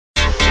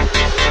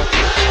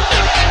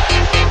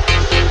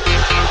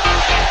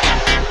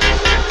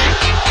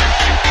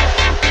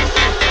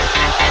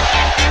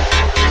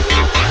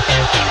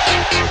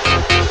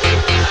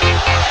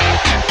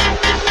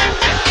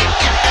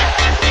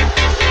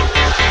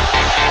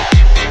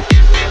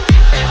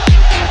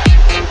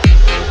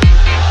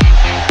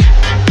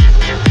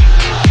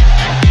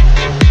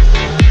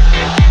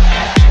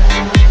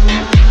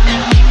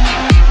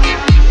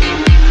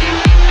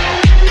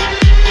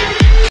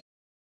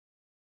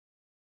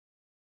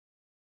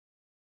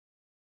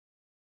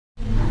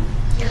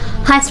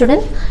Hi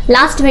student,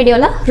 last video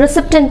la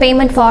receipt and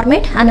payment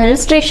format and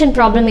illustration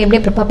problem எப்படி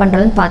prepare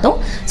பண்றதுன்னு பார்த்தோம்.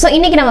 So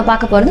இன்னைக்கு நம்ம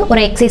பார்க்க போறது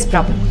ஒரு exercise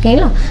problem.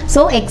 ஓகேங்களா? So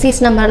exercise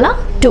numberல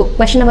 2.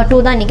 Question number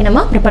 2 தான் இன்னைக்கு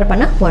நம்ம prepare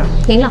பண்ண போறோம்.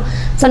 ஓகேங்களா?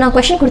 So நான்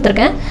question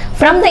கொடுத்திருக்கேன்.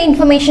 From the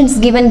informations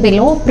given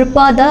below,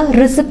 prepare the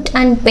receipt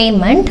and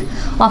payment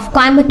of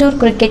Coimbatore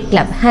Cricket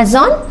Club as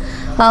on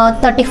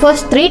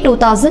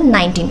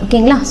 31st/3/2019.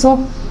 ஓகேங்களா? So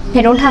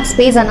I don't have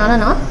space அதனால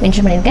நான்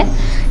மென்ஷன் பண்ணிருக்கேன்.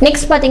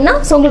 நெக்ஸ்ட் பாத்தீங்கன்னா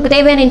சோ உங்களுக்கு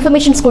தேவையான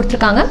இன்ஃபர்மேஷன்ஸ்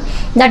கொடுத்திருக்காங்க.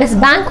 That is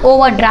bank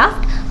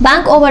overdraft.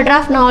 Bank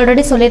overdraft நான்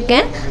already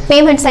சொல்லிருக்கேன்.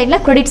 பேமெண்ட் சைடுல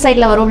கிரெடிட்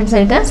சைடுல வரும் அப்படினு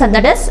சொல்லிருக்கேன். So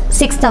that is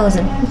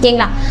 6000.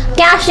 ஓகேங்களா?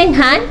 cash in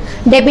hand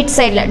டெபிட்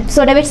சைடுல.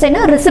 So டெபிட்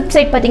சைடுனா ரிசிப்ட்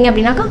சைடு பாத்தீங்க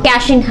அப்படினாக்கா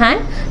cash in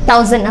hand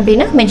 1000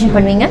 அப்படினு மென்ஷன்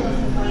பண்ணுவீங்க.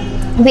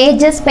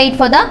 Wages paid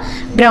for the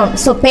ground.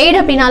 So paid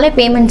அப்படினாலே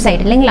payment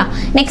side இல்லைங்களா?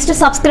 Next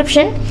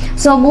subscription.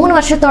 So 3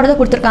 வருஷத்தோடது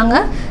கொடுத்திருக்காங்க.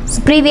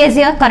 Previous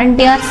year, current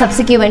year,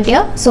 subsequent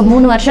year. So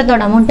 3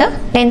 வருஷத்தோட amount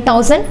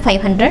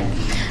 10500.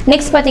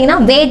 Next பாத்தீங்கன்னா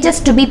wages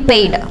to be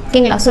paid.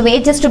 ஓகேங்களா? So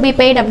wages to be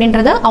paid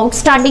அப்படின்றது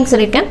outstanding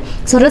சொல்லிருக்கேன்.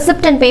 So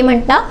receipt and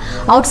payment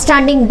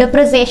outstanding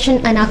depreciation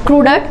and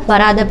accrued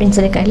வராது அப்படினு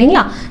சொல்லிருக்கேன்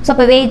இல்லைங்களா? So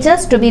அப்ப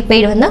wages to be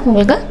paid வந்து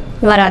உங்களுக்கு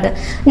வராது.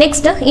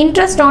 நெக்ஸ்ட்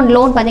இன்ட்ரெஸ்ட் ஆன்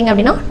லோன் பாத்தீங்க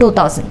அப்படினா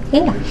 2000.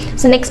 ஓகேங்களா?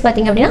 சோ நெக்ஸ்ட்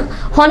பாத்தீங்க அப்படினா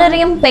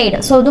ஹானரியம் பெய்ட்.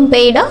 சோ இதும்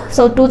paid.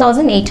 So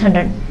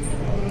 2800.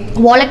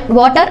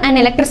 Water and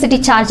electricity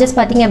charges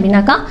பாத்தீங்க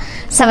அப்படினாக்கா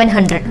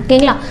 700.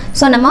 ஓகேங்களா?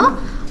 சோ நம்ம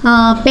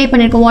பே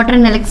பண்ணிருக்கோம் water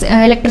and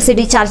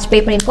electricity charge pay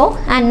பண்ணிருக்கோம்.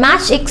 அண்ட்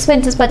மேட்ச்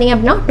எக்ஸ்பென்சஸ் பாத்தீங்க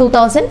அப்படினா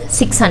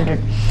 2600.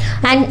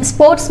 And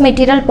sports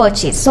material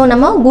purchase. So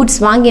நம்ம goods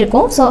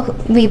வாங்கியிருக்கோம். சோ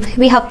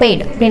we have paid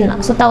அப்படினா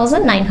சோ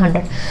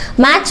 1900.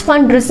 மேட்ச்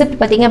ஃபண்ட் ரிசிப்ட்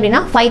பாத்தீங்க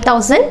அப்படினா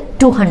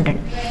 5200.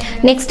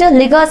 Next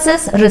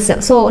லிகாசஸ் receive.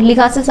 சோ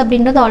லிகாசஸ்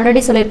அப்படின்றது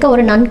ஆல்ரெடி சொல்லிருக்க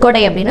ஒரு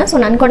நன்கொடை அப்படினா சோ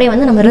நன்கொடை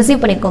வந்து நம்ம ரிசீவ்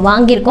பண்ணிருக்கோம்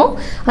வாங்கியிருக்கோம்.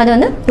 அது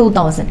வந்து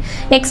 2000.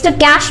 நெக்ஸ்ட்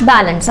கேஷ்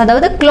பேலன்ஸ்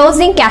அதாவது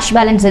க்ளோசிங் கேஷ்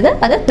பேலன்ஸ் இது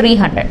அது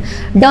 300.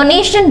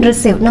 டொனேஷன்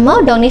ரிசீவ் நம்ம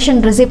டொனேஷன்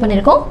ரிசீவ்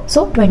பண்ணிருக்கோம். சோ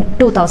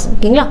 2000.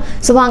 ஓகேங்களா?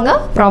 சோ வாங்க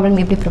ப்ராப்ளம்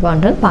எப்படி ப்ரிப்பேர்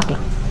பண்றது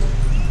பார்க்கலாம்.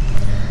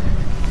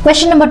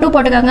 Question number 2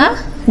 போட்டுக்கங்க.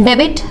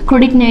 Debit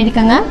credit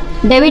எழுதிக்கங்க.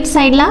 டெபிட்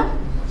சைடுல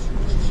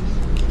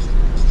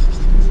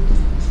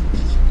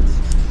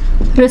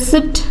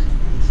receipt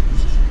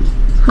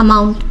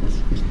amount,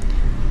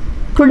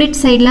 credit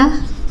side la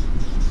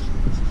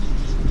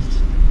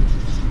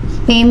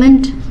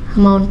payment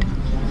amount.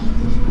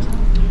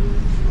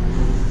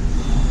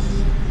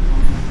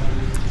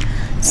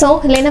 So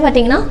இதுல என்ன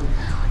பாத்தீங்கன்னா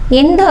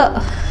எந்த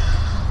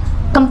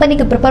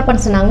கம்பெனிக்கு ப்ரிப்பேர் பண்ண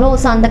சொன்னாங்களோ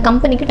சோ அந்த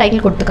கம்பெனிக்கு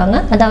டைட்டில் கொடுத்துருக்காங்க.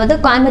 அதாவது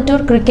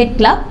Coimbatore cricket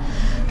club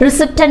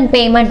receipt and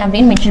payment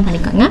அப்படின்னு மென்ஷன்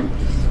பண்ணிருக்காங்க.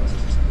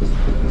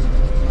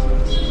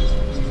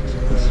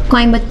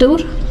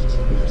 Coimbatore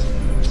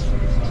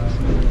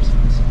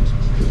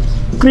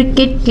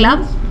cricket club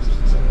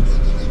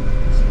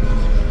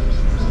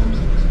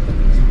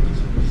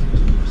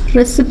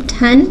receipt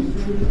and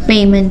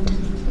payment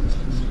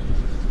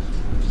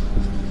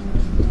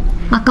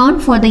account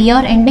for the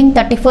year ending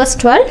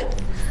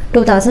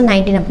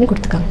 31st/12/2019 அப்படி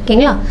கொடுத்துருக்காங்க.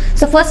 ஓகேங்களா?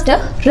 ஸோ ஃபர்ஸ்ட்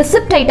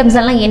ரிசிப்ட் ஐட்டம்ஸ்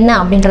எல்லாம் என்ன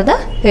அப்படின்றத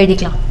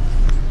எழுதிக்கலாம்.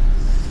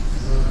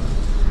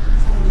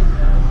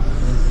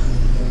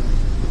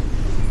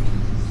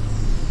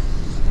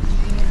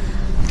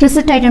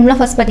 ரிசிப்ட் ஐட்டம்ல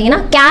ஃபர்ஸ்ட் பாத்தீங்கன்னா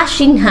cash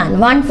in hand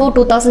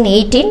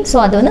 1/4/2018. ஸோ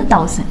அது வந்து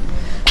 1000.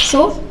 So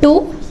 2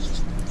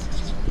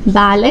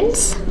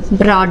 balance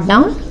brought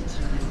down.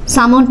 So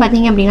amount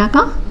பார்த்தீங்க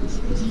அப்படின்னாக்கா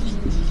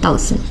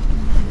 1000.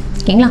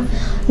 ஓகேங்களா?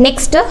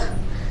 Next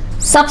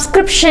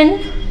subscription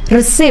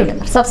received.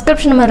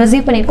 சப்ஸ்கிரிப்ஷன் நம்ம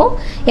ரிசீவ் பண்ணியிருக்கோம்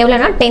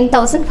எவ்வளோனா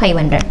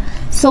 10500.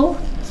 So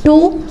 2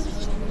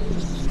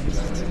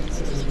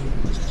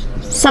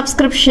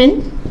 subscription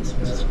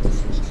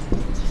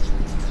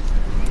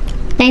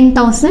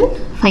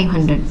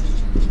 10500.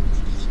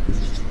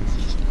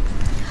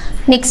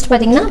 நெக்ஸ்ட்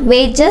பார்த்தீங்கன்னா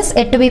wages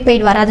to be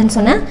paid வராதுன்னு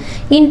சொன்னேன்.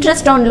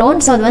 இன்ட்ரெஸ்ட் ஆன்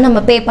லோன்ஸ் அது வந்து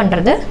நம்ம பே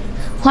பண்ணுறது.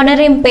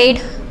 ஹானரியம் paid,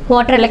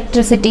 water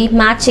electricity,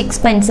 match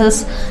expenses,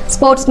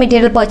 sports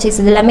material purchase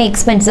இது எல்லாமே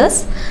எக்ஸ்பென்சஸ்.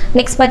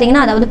 நெக்ஸ்ட்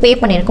பார்த்தீங்கன்னா அதாவது பே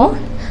பண்ணியிருக்கோம்.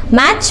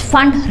 மேட்ச்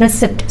ஃபண்ட்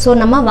ரிசிப்ட் ஸோ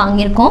நம்ம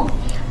வாங்கியிருக்கோம்.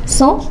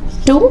 So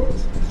 2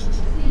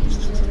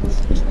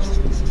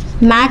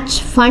 match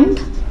fund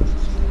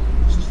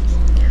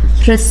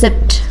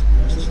receipt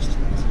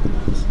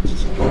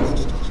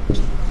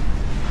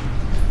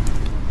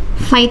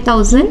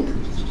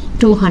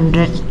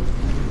 5200.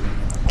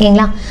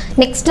 ஓகேங்களா?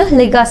 நெக்ஸ்ட்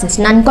லிகாசஸ்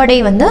நன்கொடை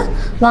வந்து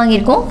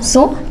வாங்கியிருக்கோம்.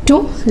 ஸோ 2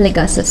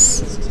 லிகாசஸ்.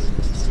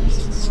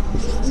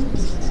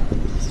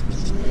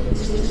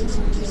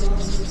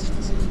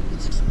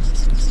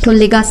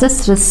 லிகாசஸ்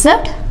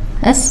receipt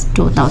is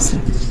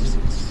 2000.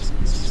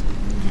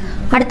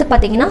 அடுத்து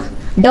பார்த்தீங்கன்னா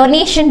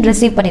டொனேஷன்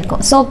ரிசீவ்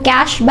பண்ணியிருக்கோம். ஸோ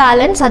கேஷ்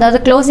பேலன்ஸ் அதாவது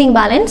க்ளோசிங்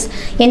பேலன்ஸ்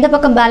எந்த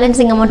பக்கம்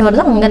பேலன்சிங் அமௌண்ட்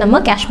வருதோ அங்கே நம்ம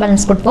கேஷ்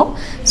பேலன்ஸ் கொடுப்போம்.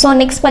 ஸோ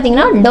நெக்ஸ்ட்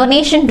பார்த்தீங்கன்னா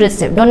டொனேஷன்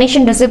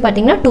ரிசீவ்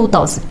பார்த்தீங்கன்னா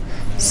 2000.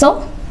 ஸோ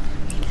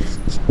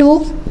 2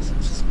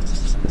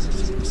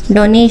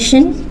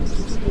 டொனேஷன்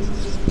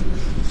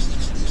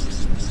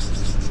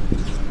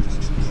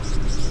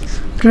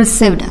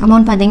ரிசீவ்டு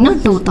அமௌண்ட் பார்த்தீங்கன்னா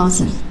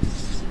 2000.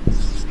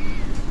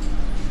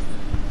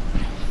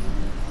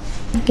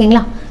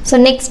 ஓகேங்களா? ஸோ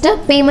நெக்ஸ்ட்டு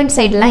பேமெண்ட்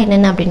சைடெலாம்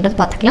என்னென்ன அப்படின்றது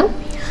பார்த்துக்கலாம்.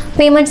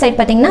 பேமெண்ட் சைட்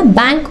பார்த்தீங்கன்னா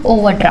பேங்க்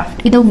ஓவர் டிராஃப்ட்,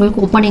 இது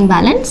உங்களுக்கு opening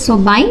balance. So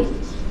by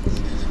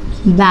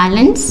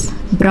balance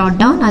brought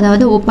down,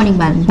 அதாவது opening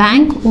balance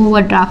bank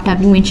over draft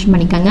அப்படின்னு மென்ஷன்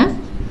பண்ணிக்கோங்க.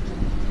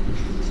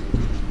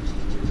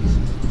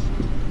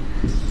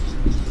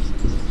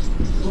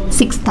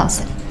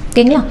 $6,000.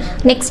 ஓகேங்களா.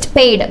 Next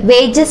paid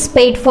wages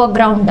paid for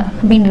ground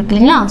அப்படின்னு இருக்கு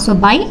இல்லைங்களா. So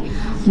by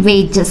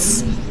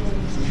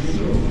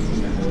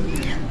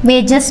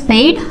wages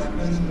paid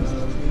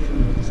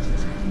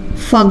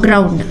for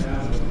ground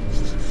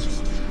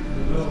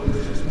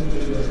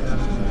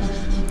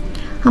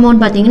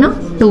amount பார்த்தீங்கன்னா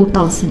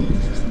 2,000.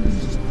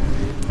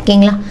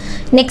 ஓகேங்களா.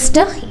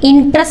 Next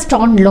interest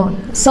on loan.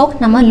 So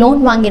நம்ம லோன்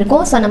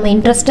வாங்கியிருக்கோம், ஸோ நம்ம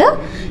இன்ட்ரெஸ்ட்டு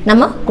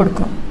நம்ம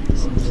கொடுக்குறோம்.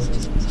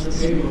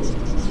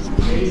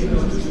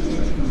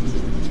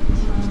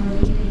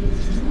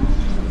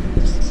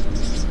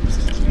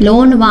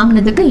 லோன்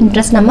வாங்கினதுக்கு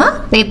இன்ட்ரெஸ்ட் நம்ம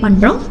பே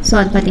பண்ணுறோம். ஸோ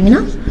அது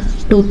பார்த்தீங்கன்னா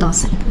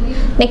 2,000.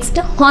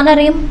 Next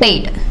ஹானரியம்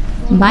paid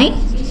by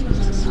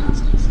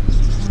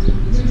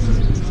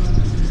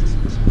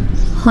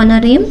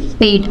ஹானரியம்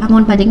paid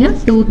amount பார்த்தீங்கன்னா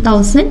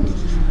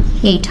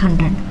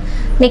 2,800.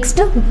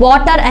 Next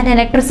water and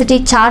electricity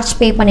charge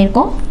pay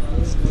பண்ணியிருக்கோம்.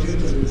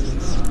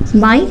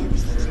 By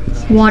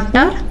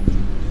water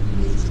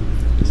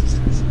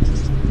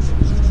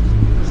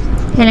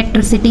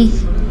electricity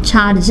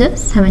charge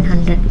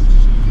 700.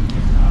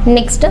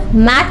 Next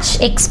match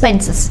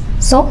expenses.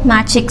 So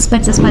match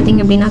expenses பார்த்தீங்க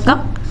அப்படின்னாக்கா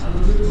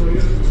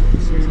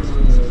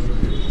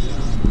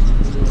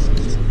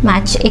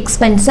match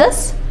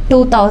expenses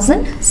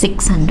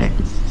 2,600.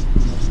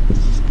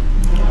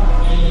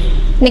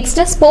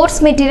 Next sports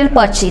material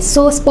purchase.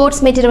 So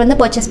sports material வந்து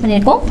purchase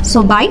பண்ணியிருக்கோம். So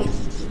by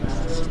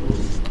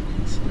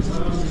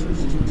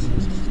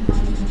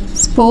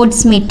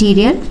sports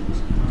material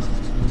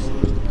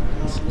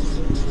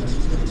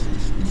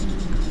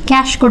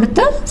cash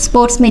கொடுத்து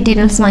sports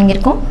materials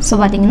வாங்கியிருக்கோம். So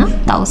பார்த்தீங்கன்னா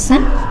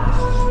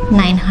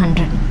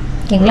 1,900.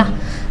 ஓகேங்களா.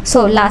 So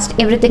last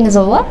every thing is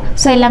over.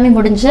 So எல்லாமே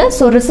முடிஞ்சு.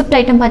 ஸோ ரிசிப்ட்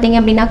ஐட்டம் பார்த்தீங்க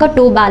அப்படின்னாக்கா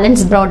 2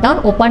 balance brought down,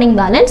 opening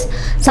balance,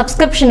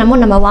 subscription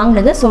amount நம்ம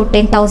வாங்கினது so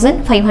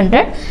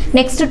 10,500.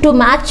 Next to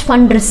match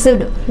fund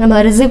received நம்ம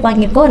ரிசீவ்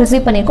பண்ணியிருக்கோம்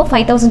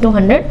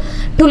 5,200.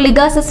 டு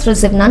லிகாசஸ்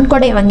ரிசீவ்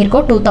நன்கொடை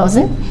வாங்கியிருக்கோம்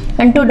 2,000.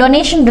 அண்ட் டு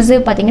டொனேஷன்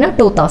ரிசீவ் பார்த்தீங்கன்னா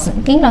 2,000.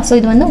 ஓகேங்களா. ஸோ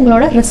இது வந்து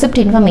உங்களோட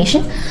ரிசிப்ட்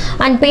இன்ஃபர்மேஷன்.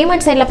 அண்ட்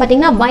பேமெண்ட் சைடில்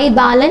பார்த்தீங்கன்னா பை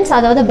பேலன்ஸ்,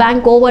 அதாவது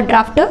பேங்க் ஓவர்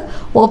டிராஃப்ட்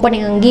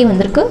ஓப்பனிங் அங்கேயும்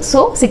வந்திருக்கு.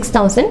 So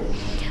 6,000.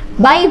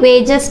 By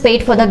wages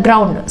paid for the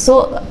ground, so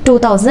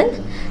 2,000.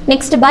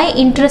 Next by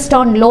interest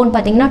on loan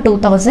பார்த்தீங்கன்னா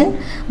 2,000.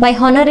 By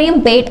honorarium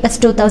paid is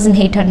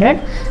 2,800.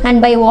 And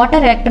by water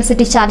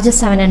electricity charges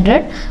 700.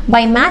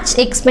 By match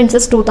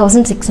expenses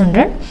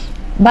 2,600.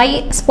 By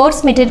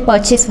sports material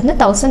purchase வந்து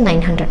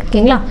 1,900.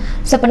 ஓகேங்களா.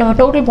 So இப்போ நம்ம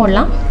total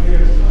போடலாம்.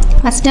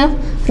 First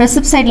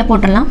receipt சைடில்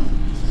போட்டுடலாம்.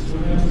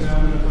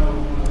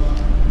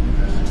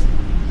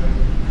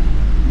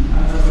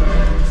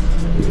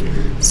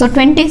 So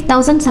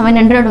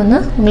 20,700 வந்து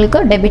உங்களுக்கு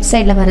டெபிட்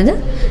சைடில் வருது.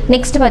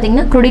 நெக்ஸ்ட்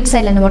பார்த்தீங்கன்னா க்ரெடிட்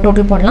சைடில் நம்ம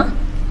டோட்டல் போடலாம்.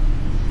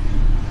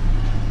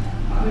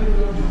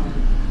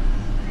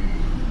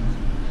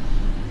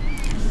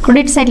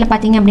 க்ரெடிட் சைடில்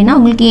பார்த்தீங்க அப்படின்னா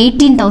உங்களுக்கு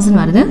 18,000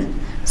 வருது.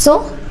 ஸோ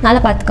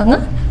நல்லா பார்த்துக்கோங்க,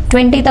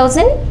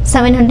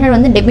 20,700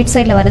 வந்து டெபிட்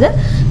சைடில் வருது.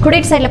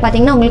 க்ரெடிட் சைடில்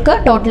பார்த்தீங்கன்னா உங்களுக்கு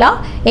டோட்டலாக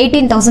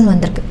 18,000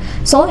 வந்திருக்கு.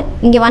 ஸோ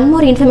இங்கே ஒன்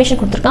மோர்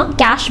இன்ஃபர்மேஷன் கொடுத்துருக்கான்,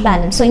 கேஷ்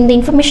பேலன்ஸ். ஸோ இந்த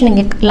இன்ஃபர்மேஷன்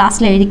இங்கே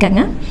லாஸ்ட்டில்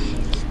எழுதிக்கங்க,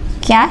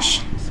 கேஷ்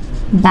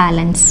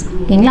பேலன்ஸ்.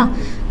 ஓகேங்களா.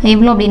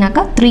 எவ்வளோ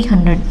அப்படின்னாக்கா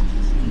 300.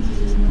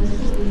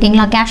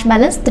 ஓகேங்களா. Cash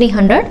balance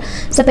 300.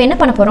 ஸோ இப்போ என்ன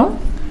பண்ண போகிறோம்,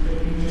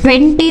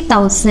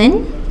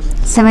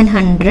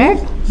 20,700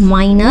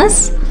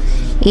 மைனஸ்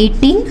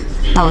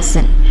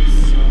 18,000.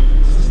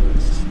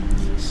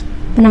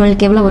 இப்போ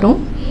நம்மளுக்கு எவ்வளோ வரும்,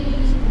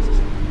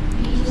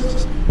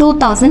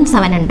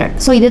 2,700.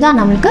 ஸோ இதுதான்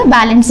நம்மளுக்கு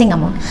பேலன்சிங்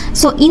அமௌண்ட்.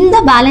 ஸோ இந்த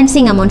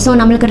பேலன்சிங் அமௌண்ட், ஸோ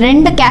நம்மளுக்கு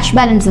 2 கேஷ்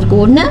பேலன்ஸ்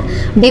இருக்குது. ஒன்று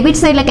டெபிட்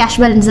சைடில் கேஷ்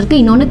பேலன்ஸ் இருக்குது,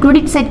 இன்னொன்று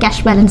கிரெடிட் சைட்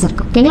கேஷ் பேலன்ஸ்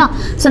இருக்குது. ஓகேங்களா.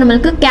 ஸோ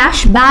நம்மளுக்கு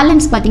கேஷ்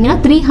பேலன்ஸ் பார்த்தீங்கன்னா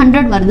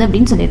 300 வருது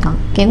அப்படின்னு சொல்லியிருக்காங்க.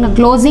 ஓகேங்களா.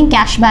 க்ளோசிங்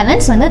கேஷ்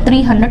பேலன்ஸ் வந்து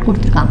 300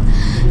 கொடுத்துருக்காங்க.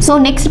 ஸோ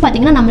நெக்ஸ்ட்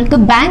பார்த்தீங்கன்னா நம்மளுக்கு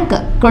பேங்க்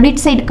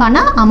கிரெடிட் சைடுக்கான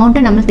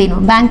அமௌண்ட்டு நம்மளுக்கு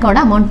வேணும், பேங்க்கோட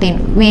அமௌண்ட்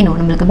வேணும்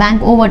நம்மளுக்கு,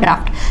 பேங்க் ஓவர்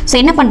டிராஃப்ட். ஸோ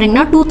என்ன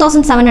பண்ணுறீங்கன்னா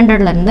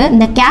 2,700லேருந்து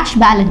இந்த கேஷ்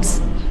பேலன்ஸ்,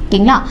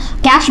 ஓகேங்களா,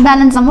 கேஷ்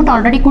பேலன்ஸ் அமௌண்ட்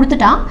ஆல்ரெடி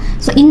கொடுத்துட்டா.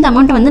 ஸோ இந்த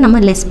அமௌண்ட்டை வந்து நம்ம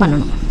லெஸ்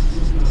பண்ணணும்.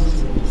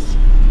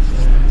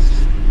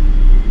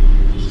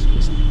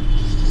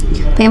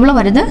 இப்போ எவ்வளோ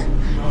வருது,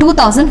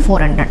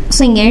 2,400.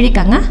 ஸோ இங்கே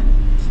எழுதிக்கங்க,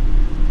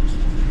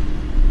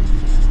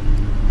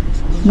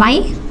 வை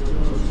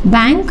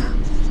பேங்க்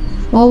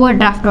ஓவர்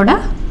டிராஃப்டோட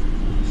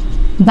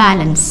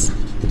பேலன்ஸ்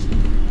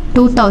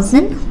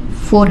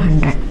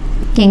 2,400.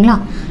 ஓகேங்களா.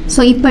 ஸோ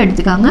இப்போ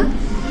எடுத்துக்காங்க,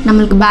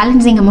 நம்மளுக்கு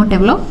பேலன்சிங் அமௌண்ட்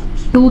எவ்வளோ,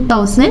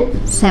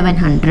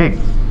 2,700.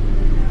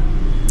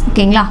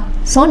 ஓகேங்களா.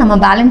 ஸோ நம்ம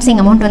பேலன்சிங்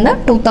அமௌண்ட் வந்து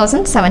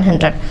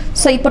 2,700.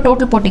 ஸோ இப்போ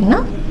டோட்டல் போட்டிங்கன்னா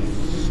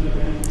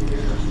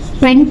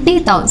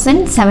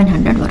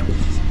 20,700 வரும்.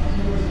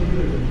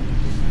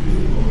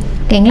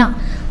 ஓகேங்களா.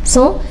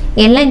 ஸோ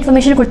எல்லா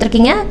இன்ஃபர்மேஷன்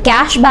கொடுத்துருக்கீங்க.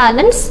 கேஷ்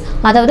பேலன்ஸ்,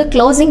 அதாவது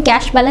க்ளோசிங்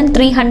கேஷ் பேலன்ஸ்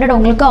 300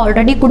 உங்களுக்கு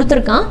ஆல்ரெடி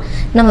கொடுத்துருக்கான்.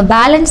 நம்ம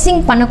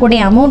பேலன்சிங் பண்ணக்கூடிய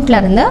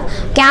அமௌண்ட்லேருந்து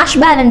கேஷ்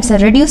பேலன்ஸை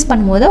ரெடியூஸ்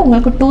பண்ணும்போது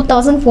உங்களுக்கு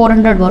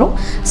 2400 வரும்.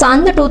 ஸோ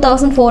அந்த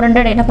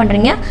 2400 என்ன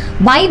பண்ணுறீங்க,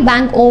 பை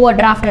பேங்க் ஓவர்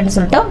டிராஃப்ட்னு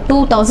சொல்லிட்டு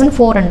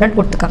 2400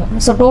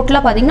 கொடுத்துருக்காங்க. ஸோ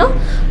டோட்டலாக பார்த்தீங்கன்னா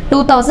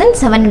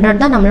 2700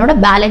 தான் நம்மளோட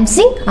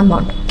பேலன்சிங்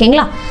அமௌண்ட்.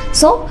 ஓகேங்களா?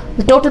 ஸோ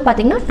டோட்டல்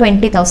பார்த்தீங்கன்னா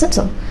 20,000.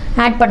 ஸோ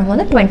ஆட்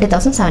பண்ணும்போது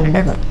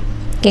 20,700 வரும்.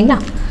 ஓகேங்களா?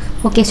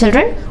 ஓகே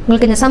சில்ட்ரன்,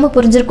 உங்களுக்கு இந்த சம்ம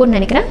புரிஞ்சிருக்கும்னு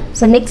நினைக்கிறேன்.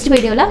 ஸோ நெக்ஸ்ட்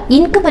வீடியோவில்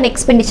இன்கம் அண்ட்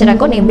எக்ஸ்பெண்டிச்சர்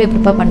அக்கௌண்ட் எப்படி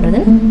ப்ரிப்பேர்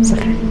பண்ணுறதுன்னு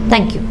சொல்கிறேன்.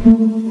 தேங்க்யூ.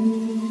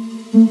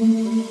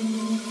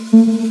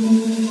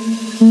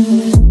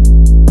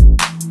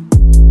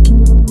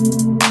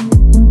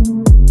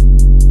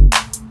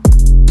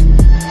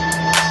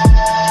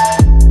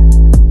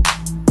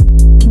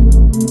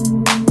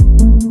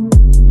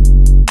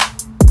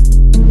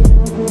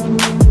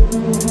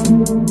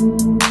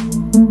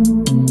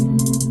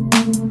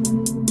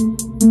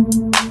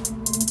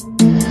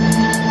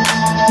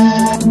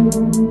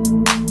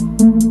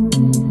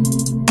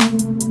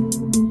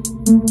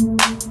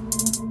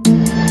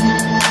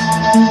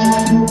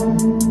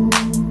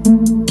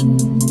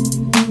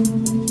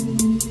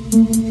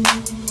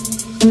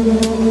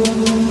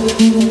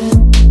 Thank you.